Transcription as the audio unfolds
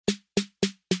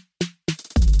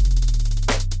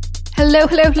Hello,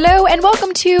 hello, hello, and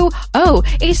welcome to,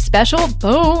 a special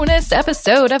bonus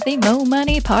episode of the Mo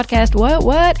Money Podcast.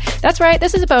 What? That's right,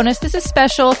 this is a bonus. This is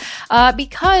special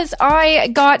because I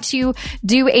got to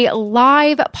do a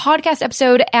live podcast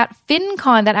episode at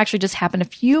Fincon that actually just happened a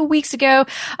few weeks ago.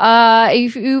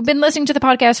 If you've been listening to the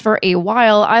podcast for a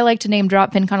while, I like to name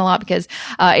drop Fincon a lot because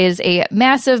it is a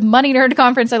massive money nerd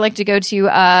conference I like to go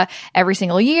to every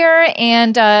single year.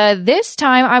 And this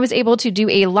time I was able to do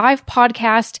a live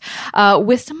podcast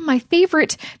with some of my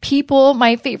favorite people,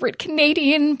 my favorite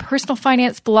Canadian personal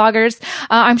finance bloggers.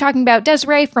 I'm talking about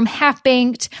Desirae from Half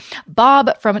Banked,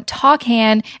 Bob from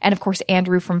Tawcan, and of course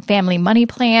Andrew from Family Money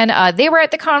Plan. They were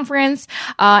at the conference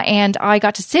and I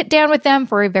got to sit down with them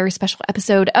for a very special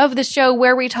episode of the show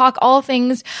where we talk all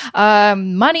things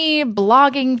money,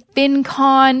 blogging,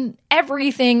 Fincon,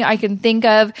 everything I can think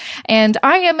of. And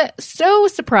I am so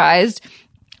surprised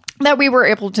that we were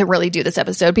able to really do this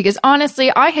episode because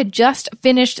honestly, I had just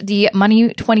finished the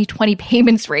Money 2020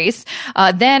 payments race.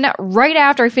 Then right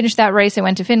after I finished that race, I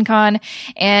went to Fincon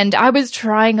and I was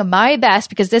trying my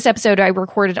best because this episode I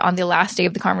recorded on the last day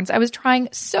of the conference. I was trying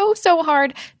so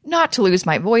hard not to lose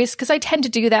my voice because I tend to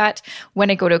do that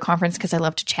when I go to a conference because I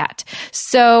love to chat.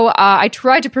 So I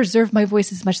tried to preserve my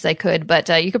voice as much as I could, but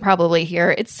you could probably hear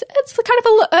it's kind of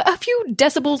a few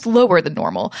decibels lower than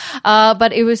normal.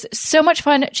 But it was so much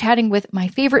fun chatting with my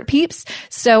favorite peeps.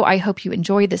 So I hope you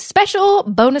enjoy this special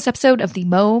bonus episode of the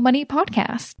Mo Money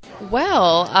Podcast.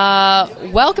 Well,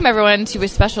 welcome everyone to a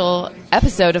special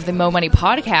episode of the Mo Money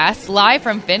Podcast live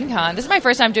from Fincon. This is my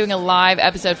first time doing a live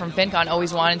episode from Fincon.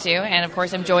 Always wanted to. And of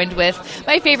course, I'm joined with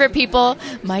my favorite people,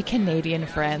 my Canadian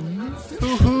friends.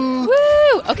 Woo!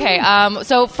 Okay,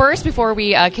 so first, before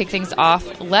we kick things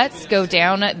off, let's go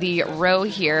down the row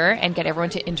here and get everyone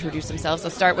to introduce themselves.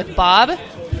 Let's start with Bob.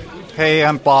 Hey,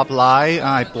 I'm Bob Lai.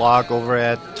 I blog over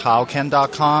at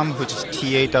Tawcan.com, which is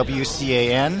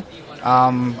Tawcan.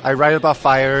 I write about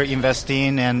FIRE,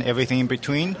 investing, and everything in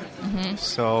between. Mm-hmm.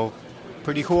 So,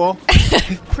 pretty cool.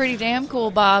 Pretty damn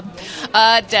cool, Bob.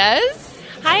 Des?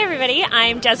 Hi, everybody.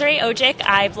 I'm Desirae Odjick.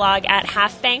 I blog at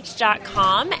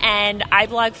halfbanked.com, and I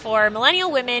blog for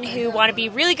millennial women who want to be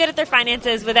really good at their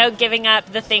finances without giving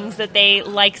up the things that they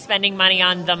like spending money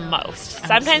on the most.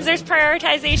 Sometimes there's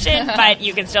prioritization, but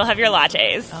you can still have your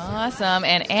lattes. Awesome.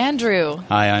 And Andrew.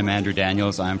 Hi, I'm Andrew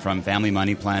Daniels. I'm from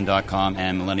FamilyMoneyPlan.com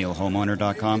and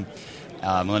MillennialHomeowner.com.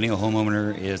 Millennial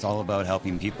Homeowner is all about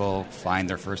helping people find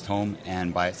their first home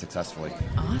and buy it successfully.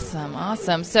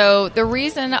 Awesome. So the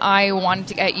reason I wanted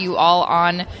to get you all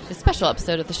on this special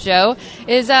episode of the show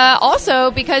is also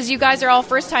because you guys are all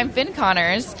first-time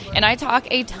FinConners, and I talk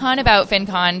a ton about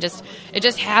FinCon. It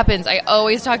just happens. I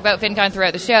always talk about FinCon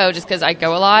throughout the show just because I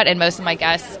go a lot, and most of my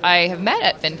guests I have met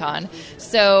at FinCon.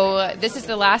 So this is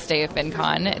the last day of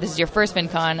FinCon. This is your first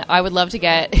FinCon. I would love to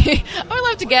get,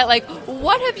 like,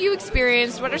 what have you experienced?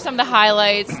 What are some of the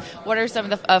highlights? What are some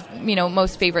of the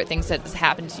most favorite things that has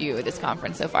happened to you at this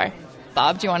conference so far?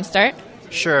 Bob, do you want to start?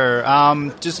 Sure.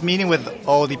 Just meeting with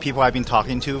all the people I've been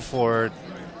talking to for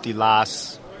the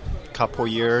last couple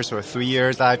years or 3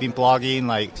 years that I've been blogging,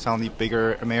 like some of the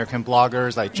bigger American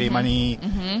bloggers like J Money,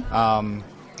 Carl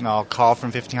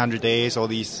from 1500 Days, all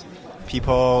these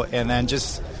people, and then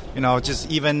just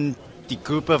even the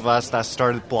group of us that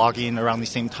started blogging around the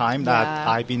same time that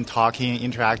I've been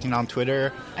interacting on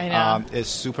Twitter. I know. Is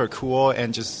super cool,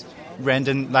 and just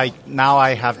random, like now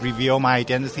I have revealed my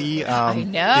identity I know.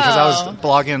 because I was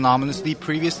blogging anonymously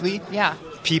previously. Yeah.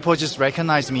 People just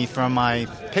recognize me from my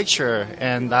picture,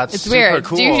 and that's it's super weird.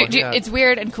 cool. It's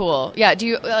weird and cool. Yeah. Do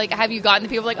you have you gotten the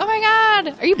people like, oh my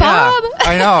God, are you Bob? Yeah,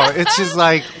 I know. It's just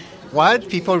like, what?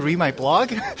 People read my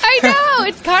blog? I know.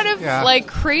 It's kind of like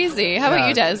crazy. How about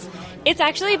you, Des? It's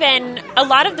actually been a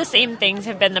lot of the same things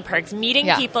have been the perks. Meeting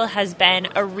people has been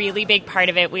a really big part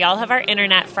of it. We all have our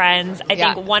internet friends. I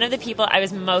think one of the people I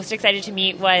was most excited to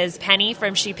meet was Penny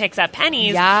from She Picks Up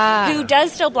Pennies, who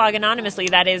does still blog anonymously.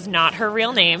 That is not her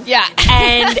real name. Yeah.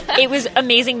 And it was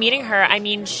amazing meeting her. I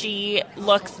mean, she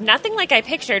looks nothing like I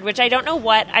pictured, which I don't know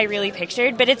what I really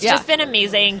pictured, but it's just been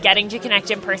amazing getting to connect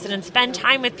in person and spend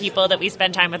time with people that we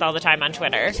spend time with all the time on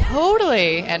Twitter.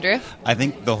 Totally. Andrew? I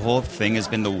think the whole thing has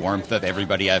been the warmth of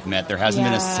everybody I've met. There hasn't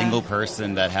been a single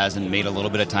person that hasn't made a little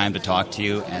bit of time to talk to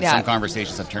you, and some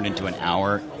conversations have turned into an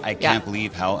hour. I can't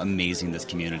believe how amazing this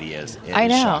community is. I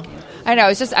know. Shocking. I know. I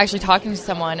was just actually talking to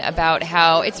someone about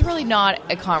how it's really not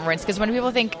a conference, because when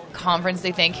people think conference,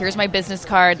 they think, here's my business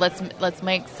card, let's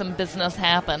make some business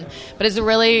happen. But it's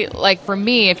really, like, for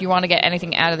me, if you want to get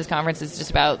anything out of this conference, it's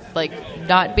just about, like,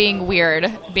 not being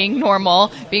weird, being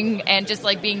normal, being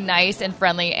nice and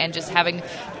friendly, and just having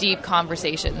deep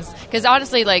conversations. Because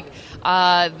honestly, like,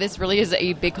 this really is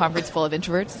a big conference full of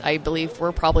introverts. I believe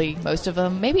we're probably most of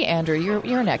them. Maybe Andrew,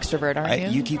 you're an extrovert, aren't you?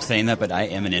 You keep saying that, but I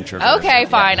am an introvert. Okay,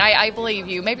 fine. I believe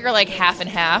you. Maybe you're like half and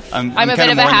half. I'm a bit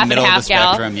of a half and half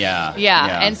gal.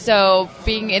 Yeah. And so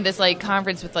being in this like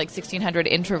conference with like 1,600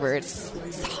 introverts,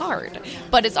 it's hard.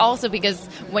 But it's also because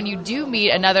when you do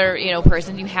meet another,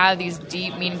 person, you have these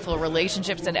deep, meaningful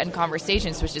relationships and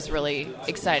conversations, which is really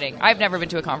exciting. I've never been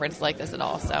to a conference like this at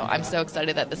all, so I'm so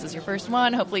excited that this is your first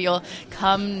one. Hopefully you'll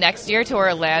come next year to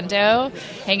Orlando,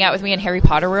 hang out with me in Harry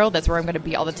Potter World. That's where I'm going to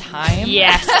be all the time.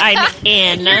 Yes, I'm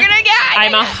in. You're gonna get.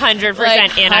 I'm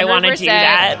 100% in. I want to do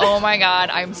that. Oh my god,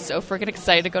 I'm so freaking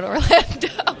excited to go to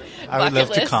Orlando. I would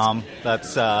love to come.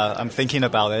 That's I'm thinking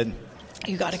about it.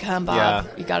 You got to come, Bob.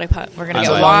 Yeah. You got to come. We're gonna it's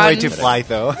get a long way wands. to fly,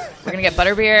 though. We're gonna get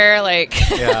butterbeer, like.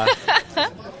 Yeah.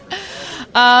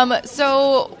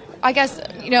 So I guess,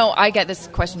 I get this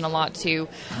question a lot too.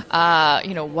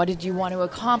 What did you want to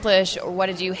accomplish, or what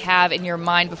did you have in your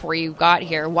mind before you got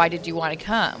here? Why did you want to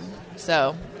come?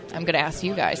 So I'm going to ask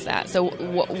you guys that. So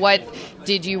what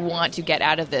did you want to get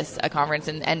out of this conference,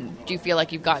 and do you feel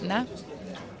like you've gotten that?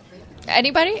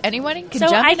 Anybody? Anyone can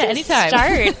jump in at any time.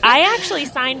 Start. I actually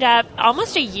signed up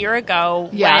almost a year ago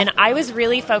when I was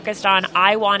really focused on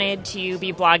I wanted to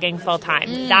be blogging full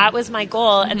time. That was my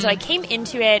goal. And so I came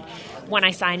into it when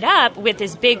I signed up with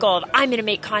this big goal of I'm going to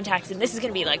make contacts and this is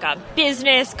going to be like a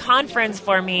business conference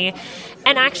for me.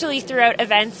 And actually throughout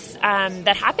events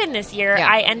that happened this year,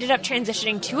 I ended up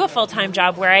transitioning to a full-time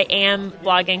job where I am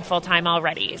blogging full-time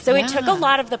already. So it took a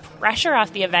lot of the pressure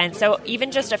off the event. So even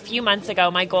just a few months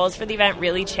ago, my goals for the event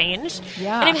really changed.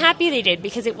 Yeah. And I'm happy they did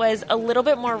because it was a little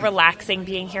bit more relaxing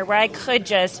being here where I could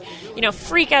just,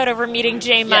 freak out over meeting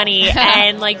J Money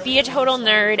and like be a total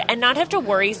nerd and not have to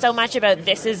worry so much about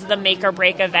this is the make or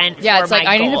break event for it's like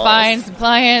my I goals. need to find some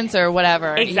clients or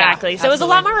whatever. Exactly. So it was a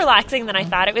lot more relaxing than I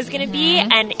thought it was going to be.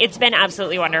 And it's been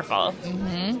absolutely wonderful.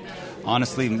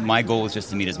 Honestly, my goal was just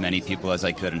to meet as many people as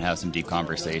I could and have some deep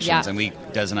conversations. Yeah. And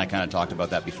Des and I kind of talked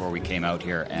about that before we came out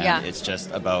here. And it's just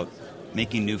about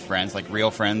making new friends, like real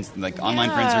friends. Like online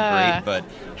friends are great, but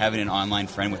having an online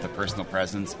friend with a personal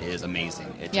presence is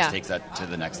amazing. It just takes that to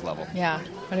the next level. Yeah.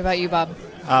 What about you, Bob?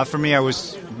 For me, I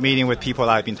was meeting with people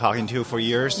that I've been talking to for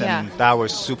years, and that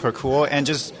was super cool. And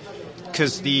just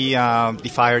because the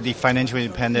financial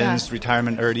independence,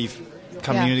 retirement early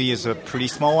community is a pretty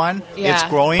small one. It's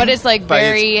growing, but it's like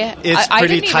very. It's I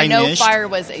pretty didn't even know tiny-ish. FIRE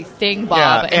was a thing,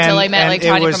 Bob, until I met like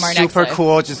Tawny from our next it was super life.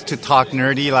 cool just to talk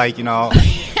nerdy, like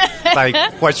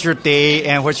like what's your day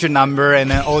and what's your number,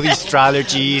 and then all these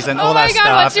strategies and all that stuff. Oh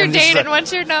my god, what's your and date and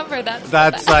what's your number?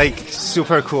 That's like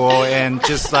super cool, and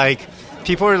just like.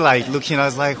 People are like looking at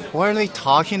us like, what are they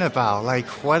talking about? Like,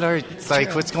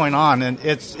 what's going on? And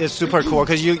it's super cool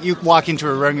because you walk into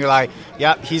a room, you're like,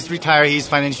 yeah, he's retired, he's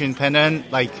financially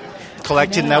independent, like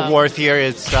collected net worth here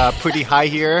is pretty high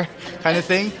here, kind of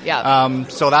thing. Yeah.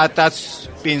 So that's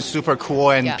been super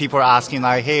cool, and people are asking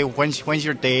like, hey, when's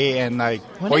your day, and like,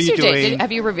 what are you doing?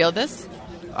 Have you revealed this?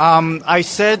 I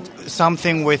said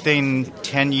something within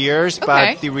 10 years,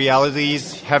 but the reality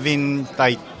is having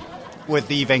like. With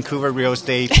the Vancouver real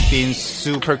estate being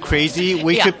super crazy,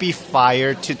 we could be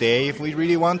fired today if we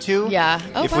really want to. Yeah.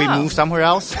 Oh, if we move somewhere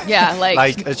else. Yeah,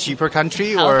 like a cheaper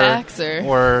country Halifax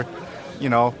or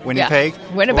Winnipeg.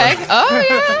 Yeah. Winnipeg?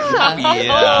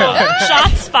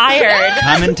 Shots fired.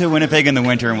 Come into Winnipeg in the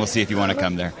winter and we'll see if you want to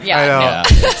come there. Yeah.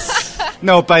 I know.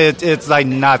 No, but it's like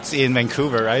nuts in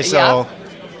Vancouver, right? So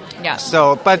yeah.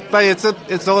 So, but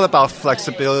it's all about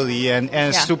flexibility and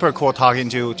it's super cool talking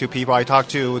to people. I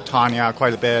talked to Tanya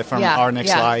quite a bit from Our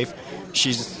Next Life.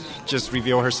 She's just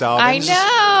revealed herself. I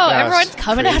know. Everyone's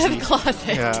coming out of the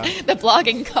closet. Yeah. The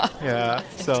blogging closet. Yeah.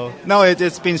 So, no,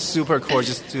 it's been super cool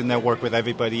just to network with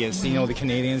everybody and seeing all the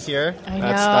Canadians here. I know.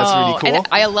 That's really cool. And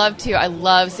I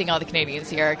love seeing all the Canadians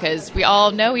here because we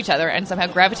all know each other and somehow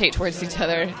gravitate towards each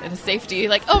other in safety.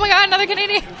 Like, oh my God, another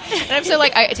Canadian. And I'm so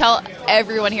like, I tell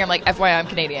everyone here, I'm like, FYI, I'm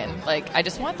Canadian. Like, I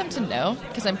just want them to know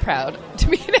because I'm proud to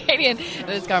be Canadian at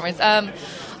this conference.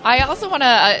 I also want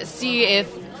to see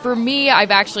if, for me,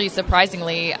 I've actually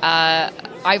surprisingly,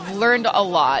 I've learned a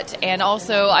lot. And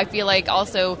also, I feel like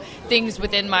also things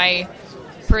within my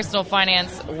personal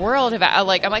finance world have, I'm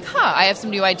like, I have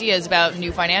some new ideas about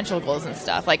new financial goals and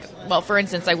stuff. Like, well, for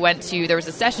instance, there was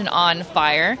a session on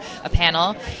FIRE, a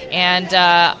panel, and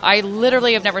I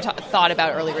literally have never thought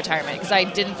about early retirement because I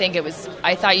didn't think it was,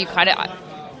 I thought you kind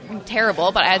of,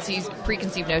 terrible, but I had these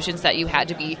preconceived notions that you had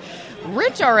to be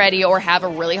rich already or have a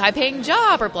really high-paying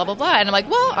job or blah, blah, blah. And I'm like,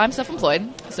 well, I'm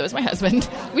self-employed. So is my husband.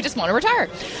 We just want to retire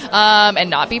and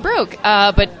not be broke.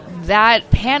 But that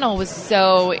panel was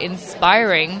so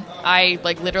inspiring. I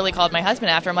literally called my husband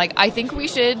after. I'm like, I think we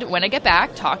should, when I get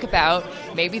back, talk about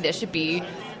maybe this should be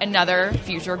another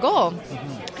future goal.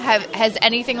 Has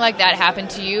anything like that happened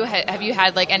to you? Have you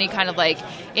had any kind of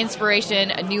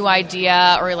inspiration, a new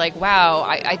idea, or wow,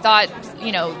 I thought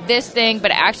this thing,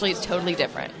 but actually it's totally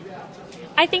different?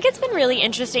 I think it's been really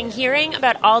interesting hearing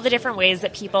about all the different ways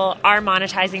that people are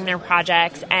monetizing their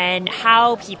projects and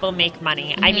how people make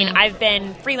money. I mean, I've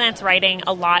been freelance writing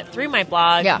a lot through my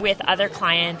blog with other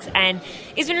clients, and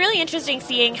it's been really interesting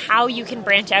seeing how you can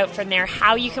branch out from there,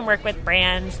 how you can work with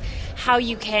brands, how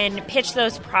you can pitch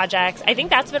those projects. I think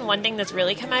that's been one thing that's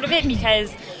really come out of it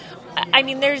because, I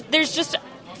mean, there's just...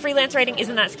 freelance writing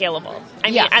isn't that scalable. I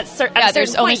mean, at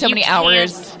there's only so many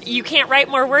hours. You can't write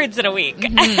more words in a week.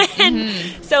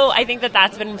 So I think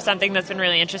that's been something that's been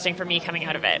really interesting for me coming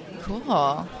out of it.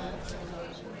 Cool.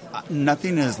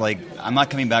 Nothing is I'm not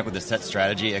coming back with a set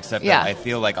strategy, except that I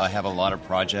feel like I have a lot of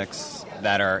projects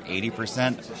that are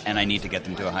 80%, and I need to get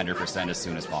them to 100% as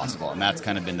soon as possible. And that's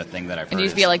kind of been the thing that I've heard. And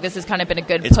you feel like this has kind of been a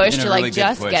good push to really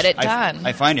just get it done.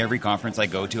 I find every conference I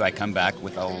go to, I come back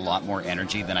with a lot more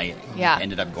energy than I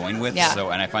ended up going with. Yeah.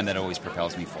 So, and I find that always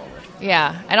propels me forward.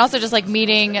 Yeah. And also just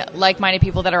meeting like-minded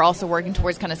people that are also working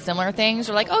towards kind of similar things.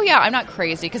 Or oh yeah, I'm not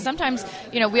crazy. Because sometimes,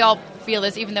 we all feel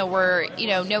this, even though we're,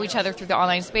 know each other through the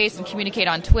online space and communicate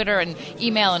on Twitter and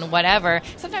email and whatever.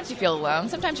 Sometimes you feel alone.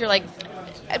 Sometimes you're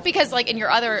because in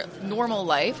your other normal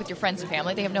life with your friends and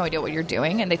family, they have no idea what you're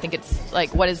doing, and they think it's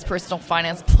what is personal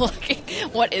finance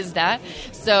blogging? What is that?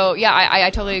 So yeah, I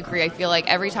totally agree. I feel like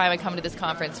every time I come to this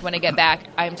conference, when I get back,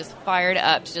 I'm just fired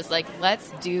up to just let's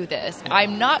do this.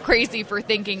 I'm not crazy for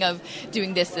thinking of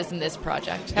doing this, and this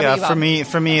project. How about you,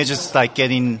 for me, it's just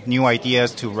getting new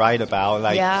ideas to write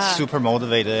about, super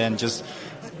motivated, and just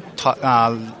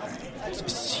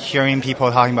hearing people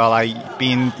talking about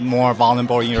being more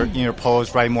vulnerable in your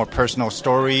posts, writing more personal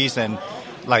stories, and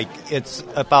it's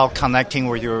about connecting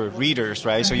with your readers,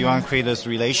 right? So you want to create this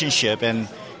relationship, and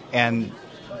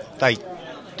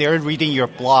they're reading your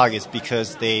blog is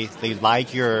because they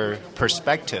like your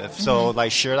perspective. So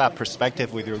share that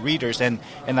perspective with your readers, and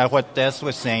like what Des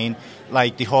was saying,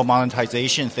 the whole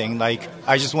monetization thing.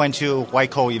 I just went to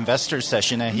White Coat investor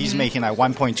session, and he's making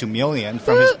 $1.2 million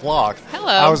from his blog.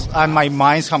 Hello. My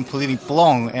mind's completely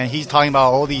blown, and he's talking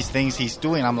about all these things he's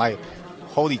doing. I'm like,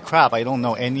 holy crap, I don't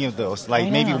know any of those.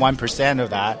 Maybe 1% of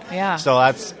that. Yeah. So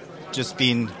that's just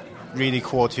been really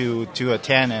cool to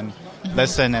attend and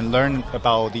listen and learn about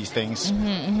all these things.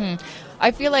 I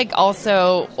feel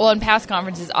also, in past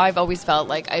conferences, I've always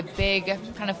felt a big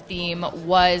kind of theme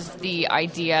was the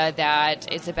idea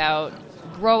that it's about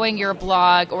growing your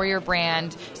blog or your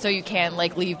brand so you can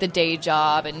leave the day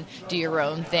job and do your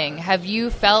own thing. Have you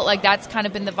felt that's kind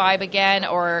of been the vibe again,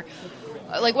 or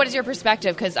what is your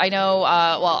perspective? Because I know,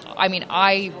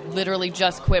 I literally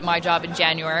just quit my job in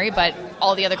January, but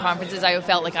all the other conferences I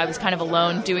felt I was kind of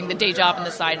alone doing the day job and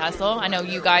the side hustle. I know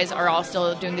you guys are all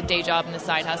still doing the day job and the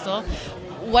side hustle.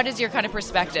 What is your kind of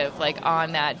perspective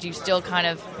on that? Do you still kind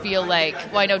of feel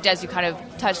I know, Des, you kind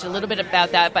of touched a little bit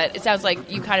about that, but it sounds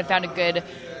like you kind of found a good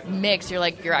mix. You're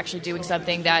you're actually doing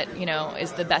something that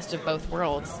is the best of both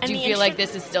worlds. And do you feel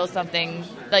this is still something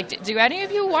do any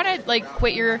of you want to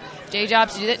quit your day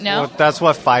jobs to do that? No, well, that's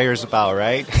what FIRE's about,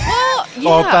 right?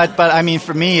 Well, yeah. But I mean,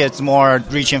 for me, it's more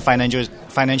reaching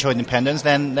financial independence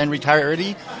than retire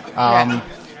early.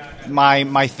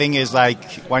 My thing is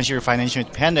once you're financially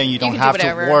independent, you don't have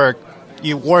to work.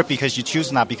 You work because you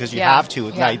choose, not because you have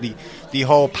to. The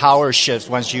whole power shifts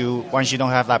once you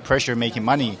don't have that pressure making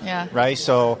money. Yeah. Right.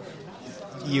 So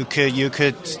you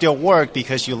could still work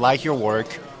because you like your work.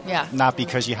 Yeah. Not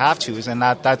because you have to. And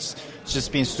that's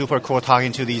just been super cool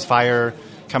talking to these FIRE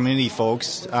community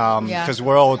folks, because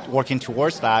we're all working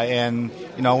towards that. And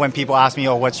when people ask me,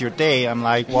 what's your day? I'm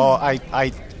like, well,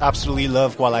 I absolutely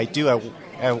love what I do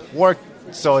at work.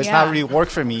 So it's not really work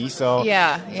for me. So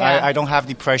I don't have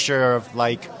the pressure of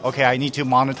okay, I need to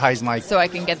monetize my so I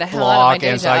can get the hell blog, out of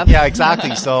my day job. Yeah,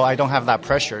 exactly. So I don't have that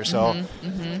pressure. So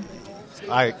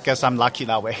I guess I'm lucky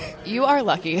that way. You are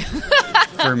lucky.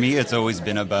 For me, it's always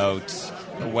been about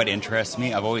what interests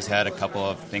me. I've always had a couple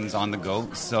of things on the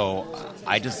go. So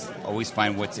I just always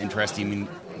find what's interesting.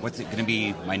 What's it going to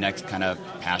be my next kind of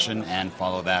passion, and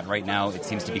follow that. Right now, it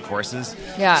seems to be courses.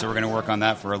 Yeah. So we're going to work on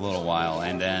that for a little while.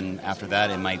 And then after that,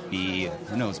 it might be,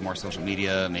 who knows, more social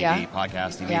media, maybe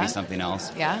podcasting, maybe something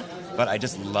else. Yeah. But I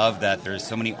just love that there's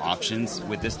so many options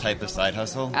with this type of side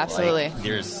hustle. Absolutely.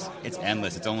 It's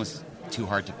endless. It's almost too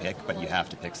hard to pick, but you have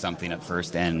to pick something at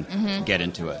first and get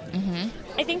into it.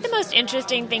 I think the most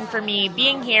interesting thing for me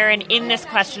being here and in this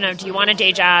question of do you want a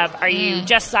day job? Are you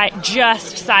just side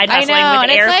hustling I know, with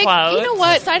and air it's quotes? You know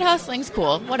what? Side hustling's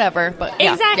cool. Whatever. But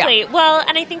Exactly. Yeah. Well,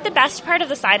 and I think the best part of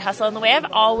the side hustle and the way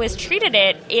I've always treated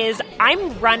it is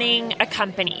I'm running a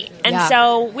company. And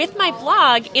so with my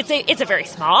blog, it's a very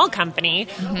small company,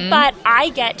 but I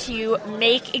get to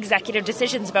make executive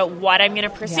decisions about what I'm going to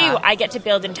pursue. Yeah. I get to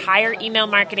build entire email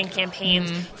marketing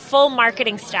campaigns, full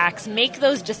marketing stacks, make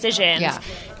those decisions. Yeah.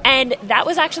 And that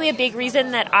was actually a big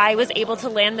reason that I was able to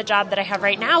land the job that I have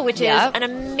right now, which is an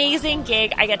amazing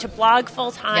gig. I get to blog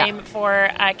full-time for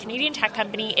a Canadian tech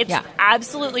company. It's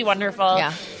absolutely wonderful.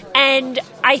 Yeah. And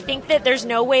I think that there's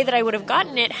no way that I would have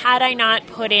gotten it had I not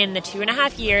put in the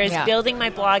 2.5 years building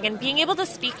my blog and being able to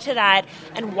speak to that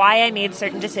and why I made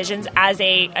certain decisions as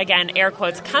a, again, air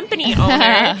quotes, company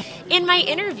owner in my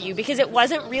interview, because it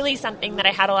wasn't really something that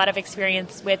I had a lot of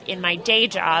experience with in my day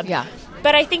job. Yeah.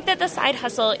 But I think that the side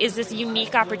hustle is this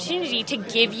unique opportunity to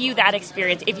give you that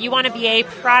experience. If you want to be a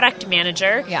product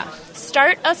manager,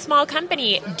 start a small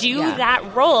company, do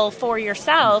that role for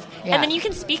yourself, and then you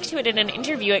can speak to it in an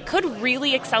interview. It could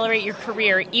really accelerate your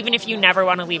career, even if you never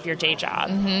want to leave your day job.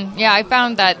 Yeah, I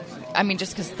found that, I mean,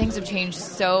 just because things have changed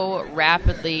so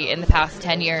rapidly in the past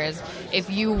 10 years, if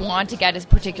you want to get a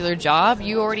particular job,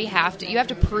 you have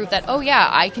to prove that, oh yeah,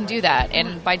 I can do that.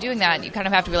 And by doing that, you kind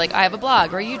of have to be like, I have a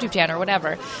blog or a YouTube channel or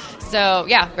whatever. So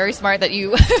yeah, very smart that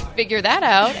you figure that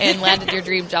out and landed your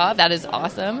dream job. That is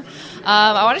awesome.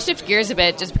 I want to shift gears a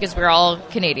bit just because we're all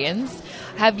Canadians.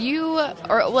 Have you,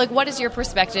 or like, what is your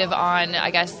perspective on,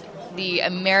 I guess, the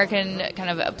American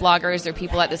kind of bloggers or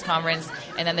people at this conference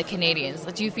and then the Canadians?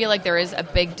 Do you feel like there is a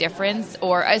big difference,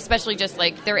 or especially just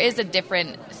like there is a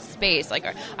different space? Like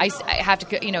I have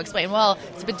to, explain, well,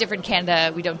 it's a bit different in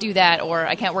Canada. We don't do that, or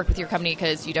I can't work with your company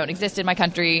because you don't exist in my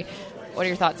country. What are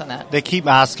your thoughts on that? They keep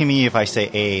asking me if I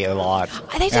say a lot.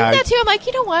 They do that too. I'm like,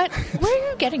 you know what? Where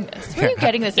are you getting this? Where are you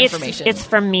getting this information? It's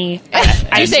from me.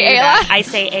 I say a lot? I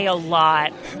say a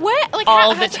lot. What? Like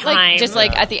all the time. Like, just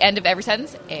like at the end of every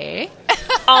sentence, a?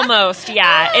 Almost,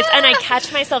 yeah. And I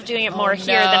catch myself doing it more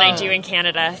here than I do in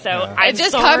Canada. So I'm it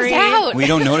just sorry. comes out. We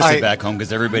don't notice it back home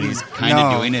because everybody's kind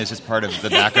of doing it. It's just part of the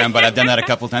background. But I've done that a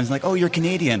couple of times. I'm like, oh, you're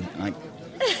Canadian. I'm like,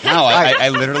 no, I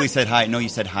literally said hi. No, you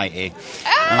said hi, A.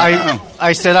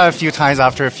 I said that a few times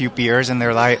after a few beers, and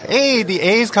they're like, hey, the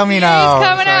A's coming out. out.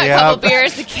 Coming out. A couple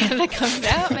beers, the Canada comes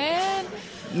out, man.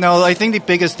 No, I think the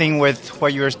biggest thing with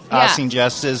what you were asking,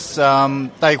 Jess, is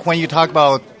like when you talk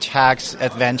about tax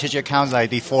advantage accounts,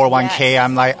 like the 401k,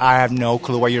 I'm like, I have no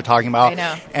clue what you're talking about. I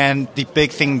know. And the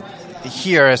big thing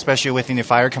here, especially within the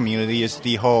fire community, is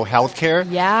the whole healthcare.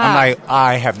 Yeah. I'm like,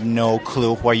 I have no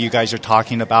clue what you guys are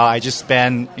talking about. I just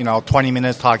spent 20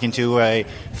 minutes talking to a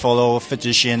fellow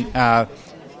physician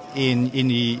in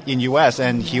US,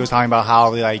 and he was talking about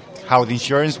how the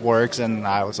insurance works, and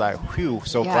I was like, whew,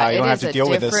 so glad I don't have to deal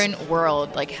with this. It is a different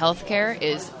world. Like, healthcare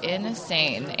is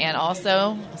insane, and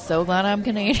also, so glad I'm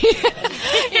Canadian.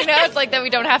 It's like that we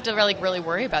don't have to really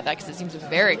worry about that because it seems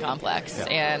very complex,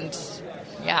 and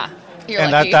you're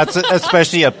lucky. That's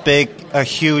especially a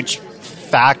huge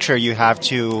factor you have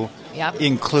to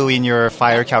include in your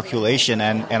fire calculation,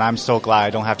 and I'm so glad I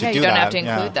don't have to do that. You don't have to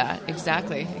include that.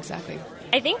 Exactly.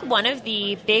 I think one of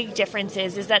the big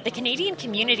differences is that the Canadian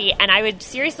community, and I would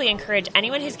seriously encourage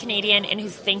anyone who's Canadian and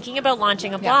who's thinking about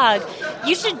launching a blog,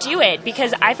 you should do it,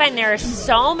 because I find there are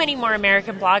so many more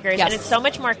American bloggers and it's so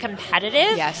much more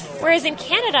competitive. Yes. Whereas in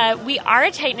Canada, we are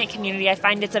a tight-knit community. I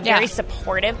find it's a very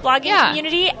supportive blogging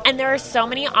community, and there are so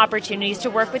many opportunities to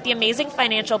work with the amazing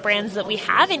financial brands that we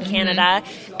have in Canada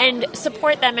and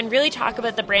support them and really talk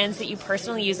about the brands that you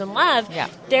personally use and love. Yeah.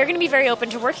 They're going to be very open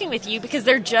to working with you because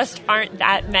there just aren't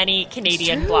that many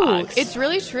Canadian blogs. It's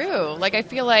really true. Like, I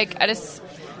feel like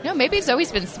maybe it's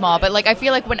always been small, but like I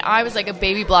feel like when I was like a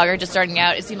baby blogger just starting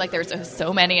out, it seemed like there was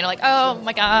so many, and I'm like, oh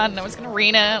my god, no one's gonna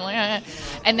read it.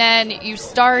 And then you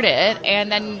start it,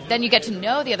 and then you get to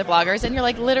know the other bloggers, and you're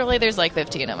like, literally, there's like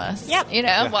 15 of us. Yep.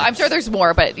 Well, I'm sure there's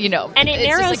more, but and it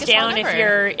narrows down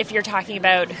if you're talking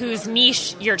about whose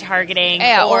niche you're targeting,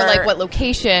 or like what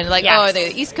location, like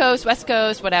the East Coast, West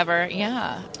Coast, whatever.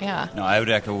 Yeah. No, I would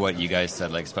echo what you guys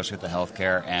said, like especially with the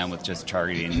healthcare and with just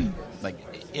targeting. Like,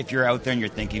 if you're out there and you're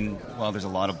thinking, well, there's a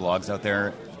lot of blogs out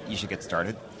there, you should get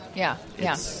started. Yeah.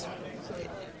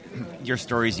 your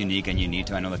story is unique and you need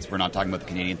to. I know we're not talking about the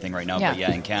Canadian thing right now, but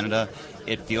in Canada,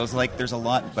 it feels like there's a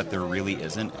lot, but there really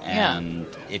isn't. And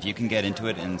if you can get into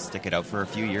it and stick it out for a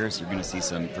few years, you're going to see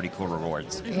some pretty cool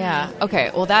rewards. Yeah.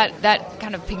 Okay. Well, that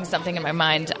kind of pings something in my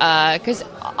mind because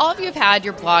all of you have had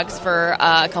your blogs for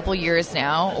a couple years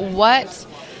now. What,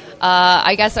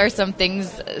 I guess, are some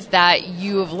things that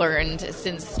you have learned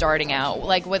since starting out?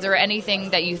 Like, was there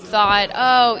anything that you thought,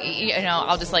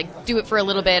 I'll just like do it for a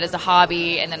little bit as a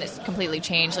hobby, and then it's completely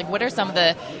changed? Like, what are some of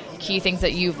the key things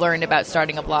that you've learned about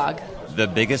starting a blog? The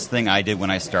biggest thing I did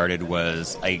when I started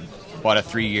was I bought a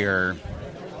 3-year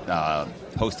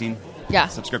hosting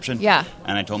subscription. Yeah.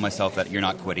 And I told myself that you're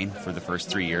not quitting for the first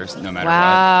 3 years, no matter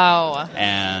what.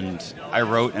 And I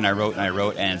wrote and I wrote and I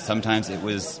wrote, and sometimes it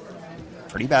was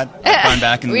pretty bad. I've gone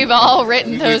back and we've all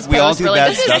written those we all posts. do We're bad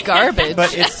like, this stuff. is garbage.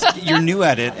 But you're new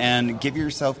at it, and give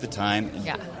yourself the time.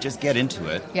 And just get into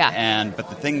it. Yeah. But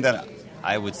the thing that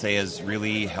I would say has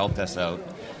really helped us out,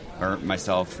 or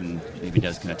myself, and maybe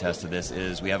Des can attest to this,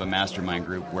 is we have a mastermind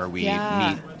group where we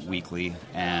meet weekly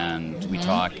and we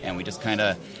talk, and we just kind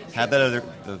of have that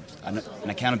an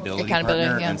accountability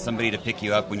partner and somebody to pick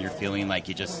you up when you're feeling like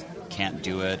you just can't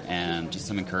do it, and just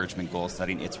some encouragement, goal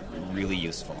setting. It's really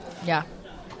useful. Yeah.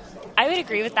 I would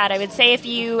agree with that. I would say if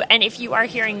you are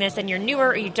hearing this and you're newer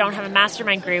or you don't have a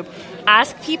mastermind group,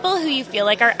 ask people who you feel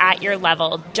like are at your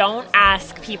level. Don't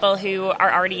ask people who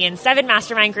are already in 7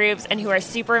 mastermind groups and who are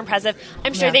super impressive.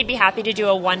 I'm sure they'd be happy to do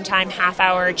a one-time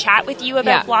half-hour chat with you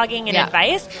about blogging and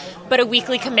advice, but a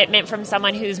weekly commitment from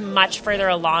someone who's much further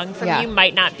along from you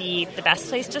might not be the best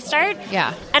place to start.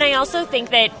 Yeah. And I also think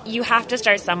that you have to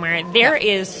start somewhere. There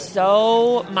is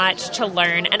so much to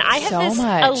learn, and I have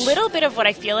a little bit of what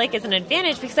I feel like is an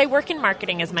advantage because I work in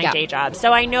marketing as my day job.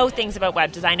 So I know things about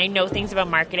web design. I know things about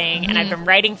marketing, and I've been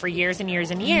writing for years and years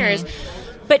and years.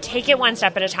 But take it one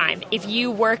step at a time. If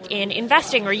you work in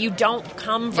investing or you don't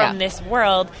come from this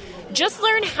world, just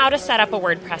learn how to set up a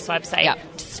WordPress website.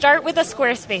 Start with a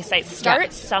Squarespace site.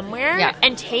 Start somewhere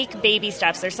and take baby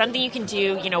steps. There's something you can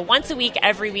do, once a week,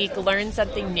 every week, learn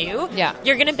something new.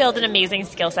 You're going to build an amazing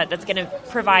skill set that's going to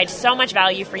provide so much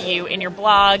value for you in your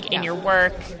blog, in your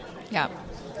work. Yeah,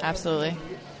 absolutely.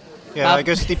 Yeah, I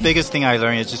guess the biggest thing I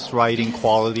learned is just writing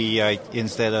quality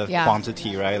instead of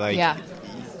quantity, right?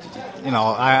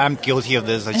 I'm guilty of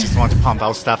this. I just want to pump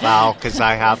out stuff out because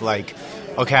I have I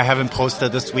haven't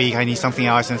posted this week. I need something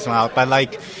else and something out.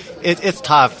 But it's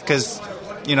tough because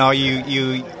you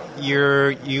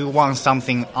want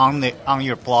something on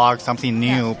your blog, something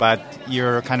new, but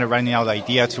you're kind of running out of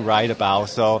idea to write about.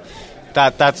 So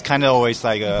that's kind of always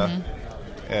like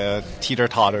a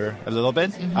teeter-totter a little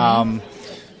bit.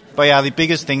 But yeah, the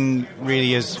biggest thing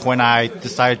really is when I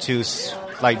decided to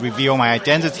reveal my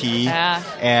identity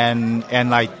and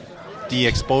the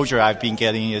exposure I've been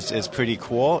getting is pretty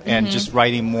cool, and just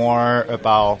writing more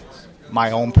about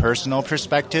my own personal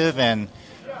perspective and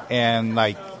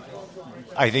I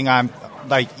think I'm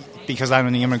because I'm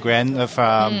an immigrant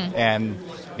and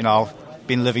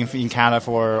been living in Canada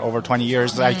for over 20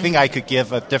 years, I think I could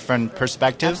give a different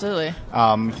perspective. Absolutely.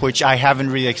 Which I haven't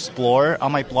really explored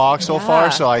on my blog so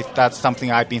far. So that's something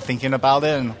I've been thinking about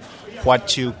it and what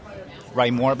to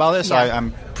write more about it. So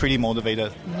I'm pretty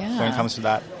motivated when it comes to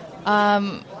that.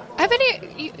 Have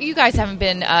you guys haven't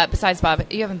been, besides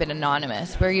Bob, you haven't been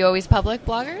anonymous. Were you always public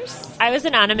bloggers? I was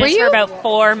anonymous for about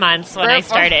 4 months when I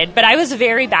started, but I was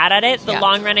very bad at it. The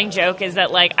long-running joke is that,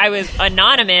 I was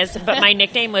anonymous, but my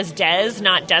nickname was Des,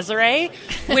 not Desirae,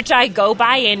 which I go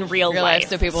by in real life.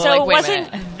 So people it were wait wasn't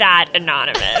a minute. That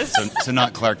anonymous. So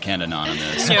not Clark Kent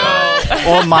anonymous. No.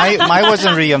 Well, my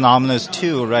wasn't really anonymous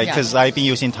too, right? Because I've been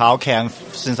using Tawcan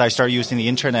since I started using the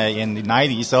internet in the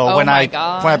 90s. So when I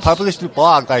published the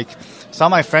blog, some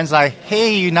of my friends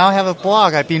hey, you now have a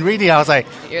blog. I've been reading. I was like,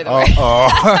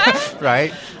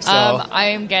 right? So I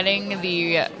am getting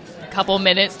the couple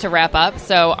minutes to wrap up,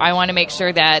 so I want to make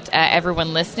sure that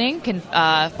everyone listening can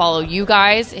follow you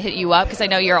guys, hit you up, because I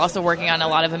know you're also working on a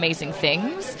lot of amazing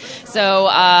things. So,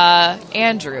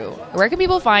 Andrew, where can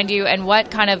people find you, and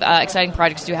what kind of exciting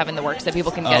projects do you have in the works that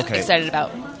people can get excited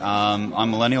about?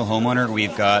 On Millennial Homeowner,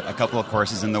 we've got a couple of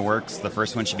courses in the works. The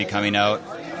first one should be coming out.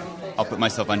 I'll put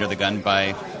myself under the gun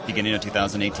by beginning of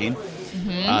 2018.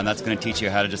 That's going to teach you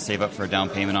how to just save up for a down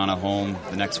payment on a home.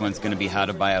 The next one's going to be how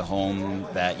to buy a home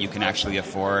that you can actually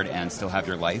afford and still have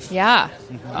your life. Yeah.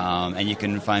 And you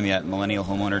can find me at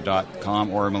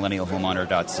millennialhomeowner.com or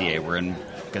millennialhomeowner.ca. We're in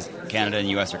because Canada and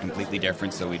U.S. are completely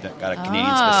different, so we've got a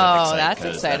Canadian-specific site. That's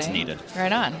because exciting. That's needed.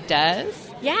 Right on. Des?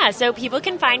 Yeah, so people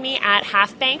can find me at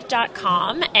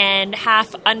halfbanked.com and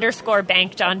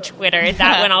half_banked on Twitter.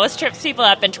 That one always trips people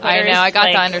up, and Twitter I know, I got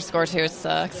like, the underscore too. It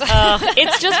sucks.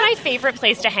 it's just my favorite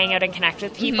place to hang out and connect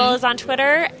with people is on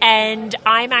Twitter. And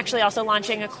I'm actually also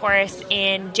launching a course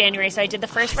in January. So I did the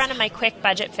first run of my quick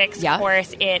budget fix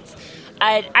course. It's,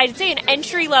 I'd say, an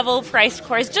entry-level priced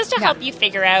course just to help you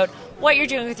figure out what you're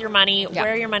doing with your money,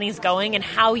 where your money's going, and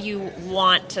how you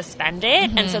want to spend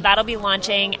it. And so that'll be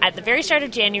launching at the very start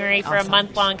of January for a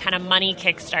month-long kind of money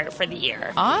kickstart for the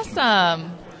year.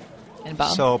 Awesome. And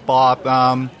Bob? So, Bob,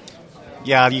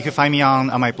 you can find me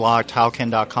on my blog,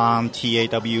 Tawcan.com,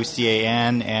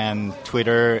 Tawcan, and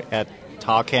Twitter at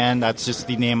Tawcan. That's just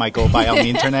the name I go by on the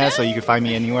internet, so you can find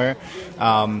me anywhere.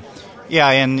 And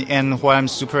what I'm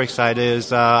super excited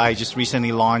is I just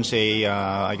recently launched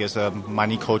a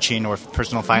money coaching or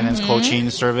personal finance coaching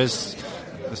service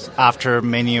after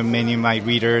many of my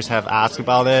readers have asked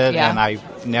about it, and I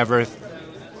never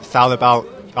thought about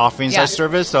offering such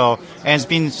service. And it's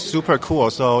been super cool.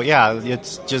 So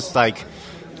it's just like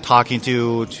talking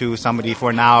to somebody for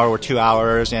an hour or 2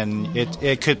 hours, and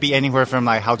it could be anywhere from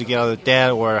like how to get out of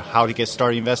debt or how to get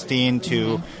started investing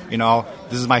to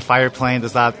this is my fire plane,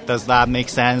 does that make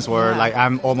sense, or like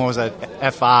I'm almost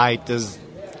at FI,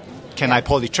 can I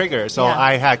pull the trigger? So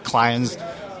I had clients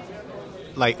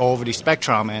like over the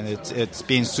spectrum, and it's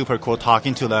been super cool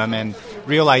talking to them and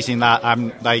realizing that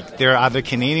I'm like there are other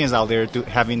Canadians out there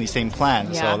having the same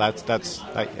plan. So that's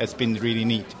like, it's been really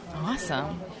neat.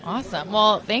 Awesome.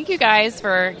 Well, thank you guys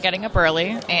for getting up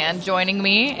early and joining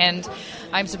me. And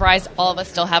I'm surprised all of us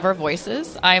still have our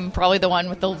voices. I'm probably the one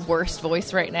with the worst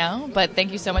voice right now. But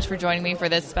thank you so much for joining me for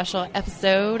this special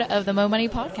episode of the Mo Money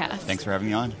Podcast. Thanks for having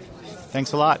me on.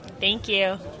 Thanks a lot. Thank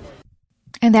you.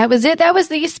 And that was it. That was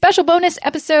the special bonus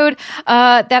episode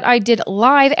that I did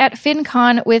live at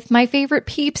Fincon with my favorite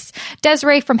peeps,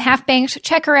 Desirae from Half Banked.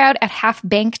 Check her out at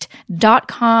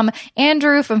halfbanked.com.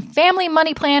 Andrew from Family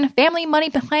Money Plan,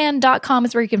 familymoneyplan.com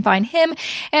is where you can find him.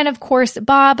 And of course,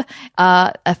 Bob,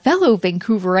 a fellow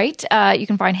Vancouverite, you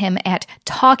can find him at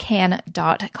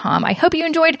Tawcan.com. I hope you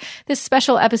enjoyed this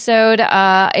special episode.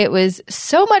 It was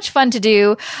so much fun to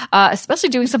do, especially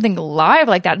doing something live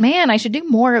like that. Man, I should do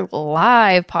more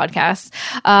live podcasts.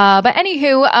 But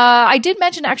anywho, I did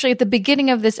mention actually at the beginning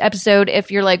of this episode, if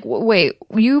you're like, wait,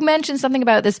 you mentioned something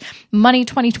about this Money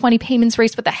 2020 payments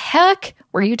race. What the heck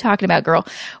were you talking about, girl?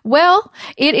 Well,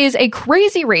 it is a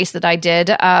crazy race that I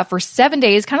did for 7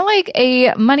 days, kind of like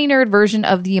a Money Nerd version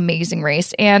of the Amazing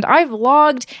Race. And I've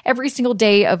logged every single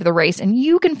day of the race, and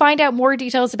you can find out more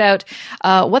details about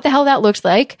what the hell that looked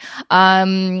like,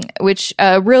 which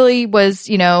really was,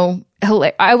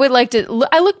 I would like to,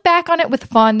 I look back on it with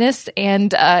fondness,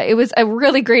 and it was a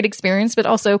really great experience, but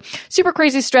also super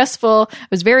crazy stressful. I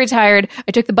was very tired.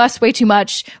 I took the bus way too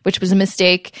much, which was a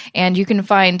mistake. And you can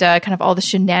find kind of all the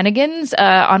shenanigans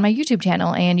on my YouTube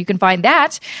channel. And you can find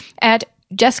that at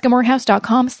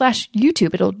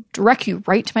jessicamorehouse.com/YouTube. It'll direct you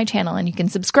right to my channel, and you can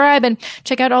subscribe and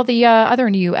check out all the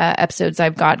other new episodes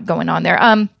I've got going on there.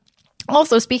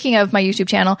 Also, speaking of my YouTube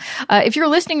channel, if you're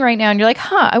listening right now and you're like,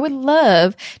 I would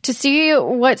love to see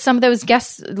what some of those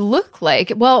guests look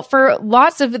like. Well, for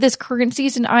lots of this current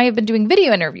season, I have been doing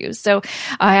video interviews. So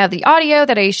I have the audio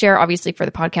that I share, obviously, for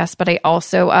the podcast, but I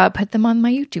also put them on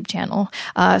my YouTube channel.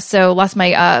 So lots of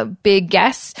my big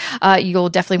guests, you'll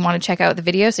definitely want to check out the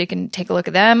video so you can take a look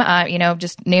at them.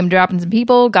 Just name dropping some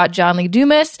people. Got John Lee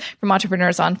Dumas from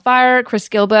Entrepreneurs on Fire, Chris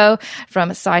Gilbo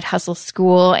from Side Hustle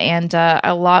School, and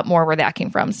a lot more where that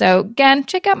came from. So again,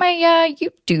 check out my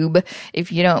YouTube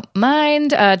if you don't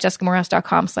mind.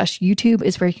 JessicaMorehouse.com/YouTube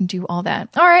is where you can do all that.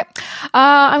 All right.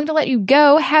 I'm going to let you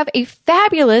go. Have a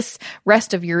fabulous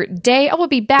rest of your day. I will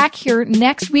be back here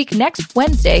next week, next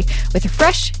Wednesday, with a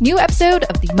fresh new episode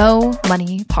of the Mo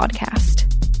Money Podcast.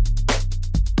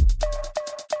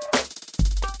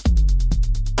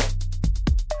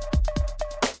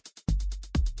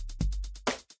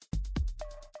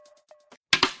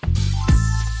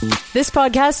 This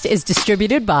podcast is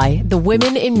distributed by the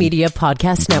Women in Media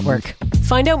Podcast Network.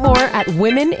 Find out more at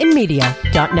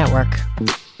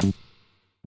womeninmedia.network.